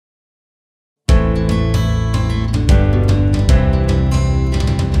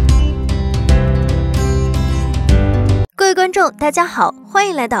观众大家好，欢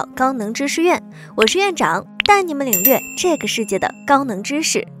迎来到高能知识院，我是院长，带你们领略这个世界的高能知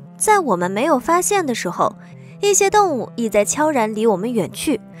识。在我们没有发现的时候，一些动物已在悄然离我们远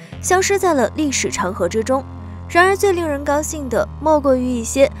去，消失在了历史长河之中。然而最令人高兴的，莫过于一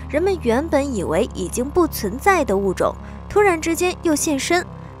些人们原本以为已经不存在的物种，突然之间又现身。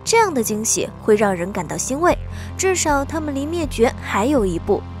这样的惊喜会让人感到欣慰，至少它们离灭绝还有一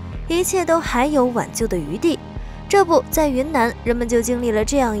步，一切都还有挽救的余地。这不，在云南，人们就经历了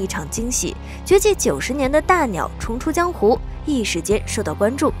这样一场惊喜：绝迹90年的大鸟重出江湖，一时间受到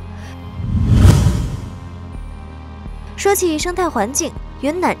关注。说起生态环境，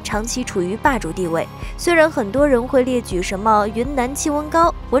云南长期处于霸主地位。虽然很多人会列举什么云南气温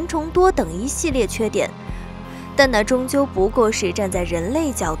高、蚊虫多等一系列缺点，但那终究不过是站在人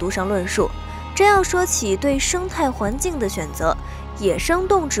类角度上论述。真要说起对生态环境的选择，野生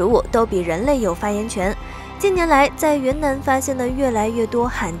动植物都比人类有发言权。近年来，在云南发现的越来越多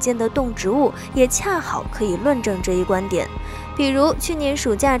罕见的动植物，也恰好可以论证这一观点。比如去年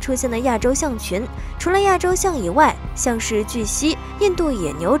暑假出现的亚洲象群，除了亚洲象以外，像是巨蜥、印度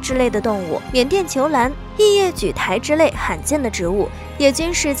野牛之类的动物，缅甸球兰、异叶苣苔之类罕见的植物，也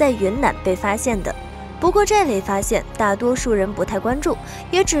均是在云南被发现的。不过这类发现大多数人不太关注，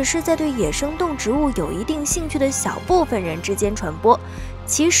也只是在对野生动植物有一定兴趣的小部分人之间传播。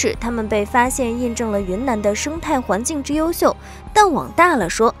其实他们被发现印证了云南的生态环境之优秀，但往大了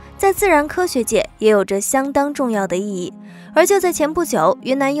说，在自然科学界也有着相当重要的意义。而就在前不久，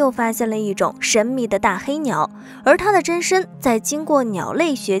云南又发现了一种神秘的大黑鸟，而它的真身在经过鸟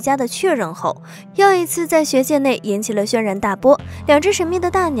类学家的确认后，又一次在学界内引起了轩然大波。两只神秘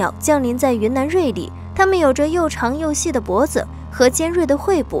的大鸟降临在云南瑞丽，它们有着又长又细的脖子和尖锐的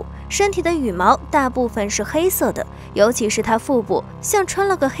喙部，身体的羽毛大部分是黑色的，尤其是它腹部像穿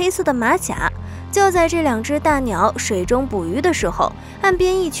了个黑色的马甲。就在这两只大鸟水中捕鱼的时候，岸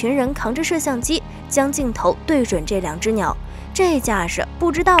边一群人扛着摄像机，将镜头对准这两只鸟。这架势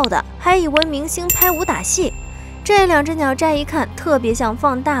不知道的还以为明星拍武打戏。这两只鸟乍一看特别像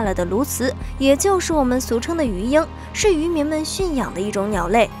放大了的鸬鹚，也就是我们俗称的鱼鹰，是渔民们驯养的一种鸟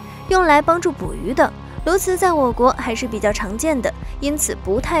类，用来帮助捕鱼的。鸬鹚在我国还是比较常见的，因此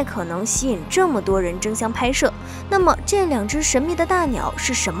不太可能吸引这么多人争相拍摄。那么这两只神秘的大鸟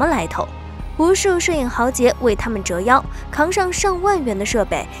是什么来头？无数摄影豪杰为它们折腰，扛上上万元的设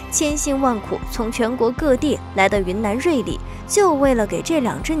备，千辛万苦从全国各地来到云南瑞丽，就为了给这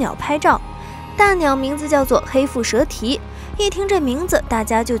两只鸟拍照。大鸟名字叫做黑腹蛇蹄，一听这名字大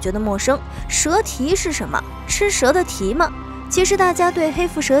家就觉得陌生。蛇蹄是什么？吃蛇的蹄吗？其实大家对黑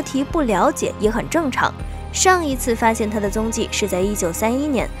腹蛇蹄不了解也很正常。上一次发现它的踪迹是在1931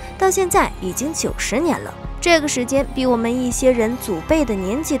年，到现在已经90年了，这个时间比我们一些人祖辈的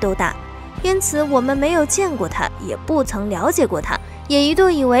年纪都大。因此我们没有见过它，也不曾了解过它，也一度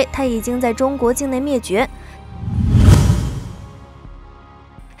以为它已经在中国境内灭绝。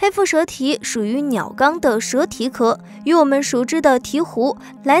黑腹蛇蹄属于鸟纲的蛇蹄科，与我们熟知的鹈鹕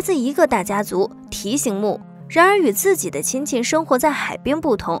来自一个大家族蹄形目。然而与自己的亲戚生活在海边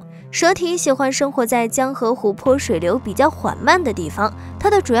不同，蛇蹄喜欢生活在江河湖泊水流比较缓慢的地方，它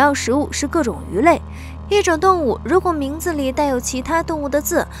的主要食物是各种鱼类。一种动物如果名字里带有其他动物的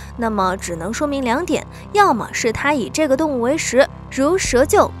字，那么只能说明两点：要么是它以这个动物为食，如蛇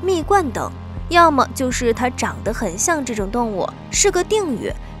臼、蜜罐等；要么就是它长得很像这种动物，是个定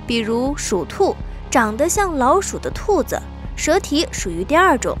语，比如鼠兔，长得像老鼠的兔子。蛇蹄属于第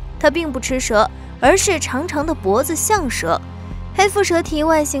二种，它并不吃蛇，而是长长的脖子像蛇。黑腹蛇蹄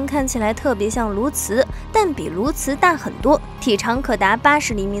外形看起来特别像鸬鹚，但比鸬鹚大很多，体长可达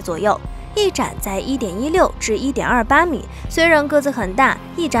80厘米左右，一展在1.16至1.28米。虽然个子很大，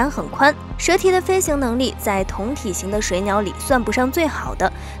一展很宽，蛇蹄的飞行能力在同体型的水鸟里算不上最好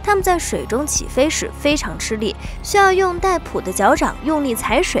的，它们在水中起飞时非常吃力，需要用带蹼的脚掌用力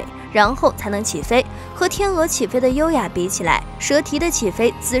踩水，然后才能起飞。和天鹅起飞的优雅比起来，蛇蹄的起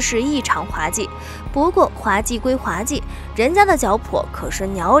飞姿势异常滑稽。不过滑稽归滑稽，人家的脚蹼可是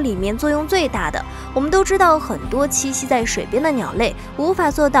鸟里面作用最大的。我们都知道，很多栖息在水边的鸟类无法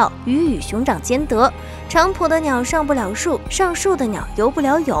做到鱼与熊掌兼得，长蹼的鸟上不了树，上树的鸟游不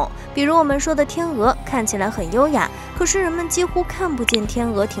了泳。比如我们说的天鹅，看起来很优雅，可是人们几乎看不见天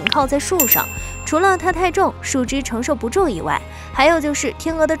鹅停靠在树上，除了它太重，树枝承受不住以外，还有就是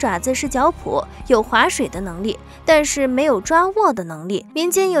天鹅的爪子是脚蹼，有划水的能力，但是没有抓握的能力。民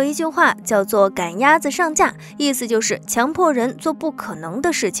间有一句话叫做赶鸭子上架，意思就是强迫人做不可能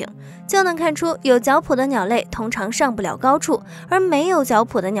的事情。就能看出，有脚蹼的鸟类通常上不了高处，而没有脚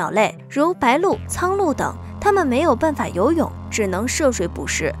蹼的鸟类，如白鹭、苍鹭等，它们没有办法游泳，只能涉水捕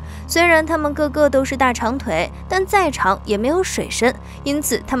食。虽然它们个个都是大长腿，但再长也没有水深，因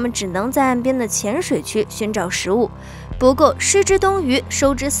此它们只能在岸边的浅水区寻找食物。不过失之东隅，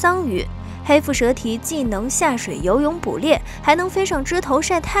收之桑榆。黑腹蛇蹄既能下水游泳捕猎，还能飞上枝头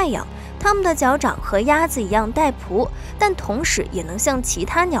晒太阳。它们的脚掌和鸭子一样带蹼，但同时也能像其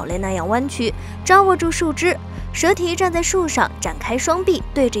他鸟类那样弯曲，抓握住树枝。蛇蹄站在树上，展开双臂，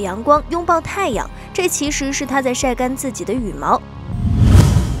对着阳光拥抱太阳，这其实是它在晒干自己的羽毛。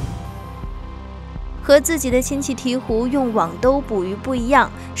和自己的亲戚鹈鹕用网兜捕鱼不一样，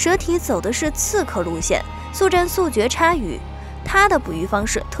蛇蹄走的是刺客路线，速战速决插鱼。它的捕鱼方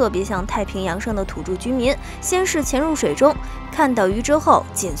式特别像太平洋上的土著居民，先是潜入水中，看到鱼之后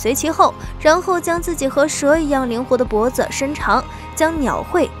紧随其后，然后将自己和蛇一样灵活的脖子伸长，将鸟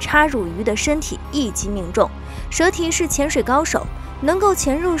喙插入鱼的身体，一击命中。蛇蹄是潜水高手，能够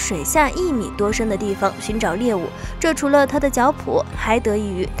潜入水下1米多深的地方寻找猎物，这除了它的脚蹼，还得益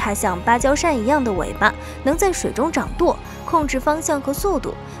于它像芭蕉扇一样的尾巴，能在水中掌舵，控制方向和速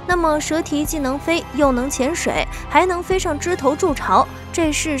度。那么蛇蹄既能飞又能潜水，还能飞上枝头筑巢，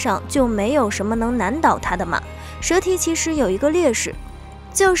这世上就没有什么能难倒它的吗？蛇蹄其实有一个劣势，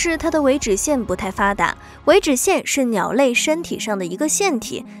就是它的尾指线不太发达。尾指线是鸟类身体上的一个腺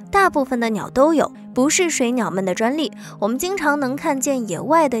体，大部分的鸟都有，不是水鸟们的专利。我们经常能看见野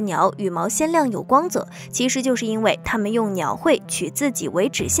外的鸟羽毛鲜亮有光泽，其实就是因为它们用鸟喙取自己尾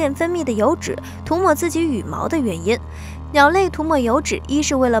指线分泌的油脂，涂抹自己羽毛的原因。鸟类涂抹油脂，一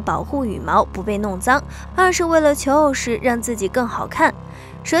是为了保护羽毛不被弄脏，二是为了求偶时让自己更好看。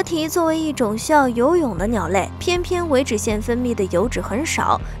蛇蹄作为一种需要游泳的鸟类，偏偏尾指线分泌的油脂很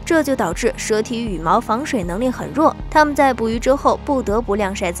少，这就导致蛇蹄羽毛防水能力很弱。它们在捕鱼之后不得不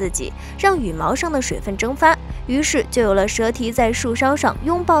晾晒自己，让羽毛上的水分蒸发，于是就有了蛇蹄在树梢上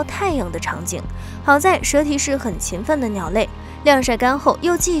拥抱太阳的场景。好在蛇蹄是很勤奋的鸟类，晾晒干后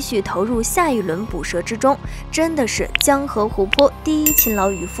又继续投入下一轮捕蛇之中，真的是江河湖泊第一勤劳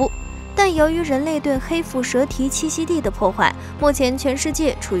渔夫。但由于人类对黑腹蛇蹄栖息地的破坏，目前全世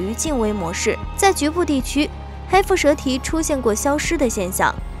界处于禁危模式，在局部地区，黑腹蛇蹄出现过消失的现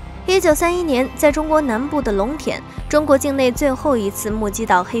象。1931年，在中国南部的龙田，中国境内最后一次目击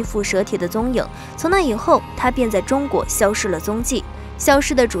到黑腹蛇蹄的踪影，从那以后，它便在中国消失了踪迹。消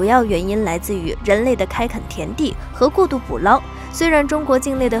失的主要原因来自于人类的开垦田地和过度捕捞。虽然中国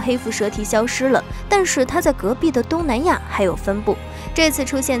境内的黑腹蛇蹄消失了，但是它在隔壁的东南亚还有分布。这次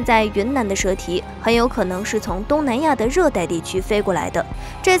出现在云南的蛇蹄，很有可能是从东南亚的热带地区飞过来的。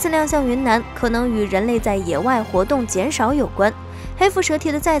这次亮相云南，可能与人类在野外活动减少有关。黑腹蛇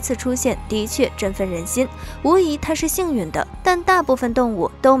蹄的再次出现的确振奋人心，无疑它是幸运的，但大部分动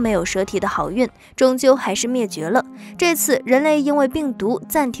物都没有蛇蹄的好运，终究还是灭绝了。这次人类因为病毒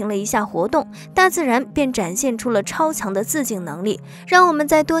暂停了一下活动，大自然便展现出了超强的自净能力，让我们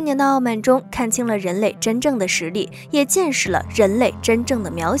在多年的傲慢中看清了人类真正的实力，也见识了人类真正的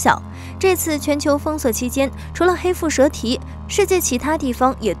渺小。这次全球封锁期间，除了黑腹蛇蹄，世界其他地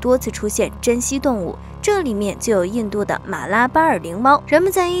方也多次出现珍稀动物，这里面就有印度的马拉巴尔灵猫，人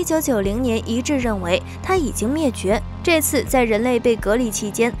们在1990年一致认为它已经灭绝。这次在人类被隔离期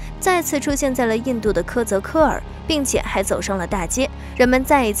间，再次出现在了印度的科泽科尔，并且还走上了大街，人们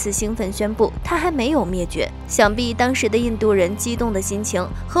再一次兴奋宣布它还没有灭绝。想必当时的印度人激动的心情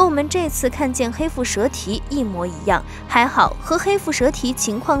和我们这次看见黑腹蛇蹄一模一样。还好，和黑腹蛇蹄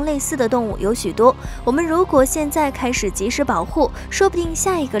情况类似的动物有许多，我们如果现在开始及时保护，说不定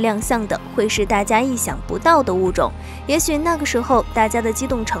下一个亮相的会是大家意想不到的物种。也许那个时候大家的激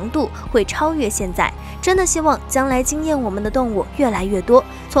动程度会超越现在。真的希望将来惊艳我们的动物越来越多。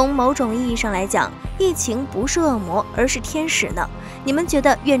从某种意义上来讲，疫情不是恶魔，而是天使呢。你们觉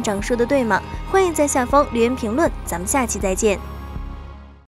得院长说的对吗？欢迎在下方留言评论，咱们下期再见。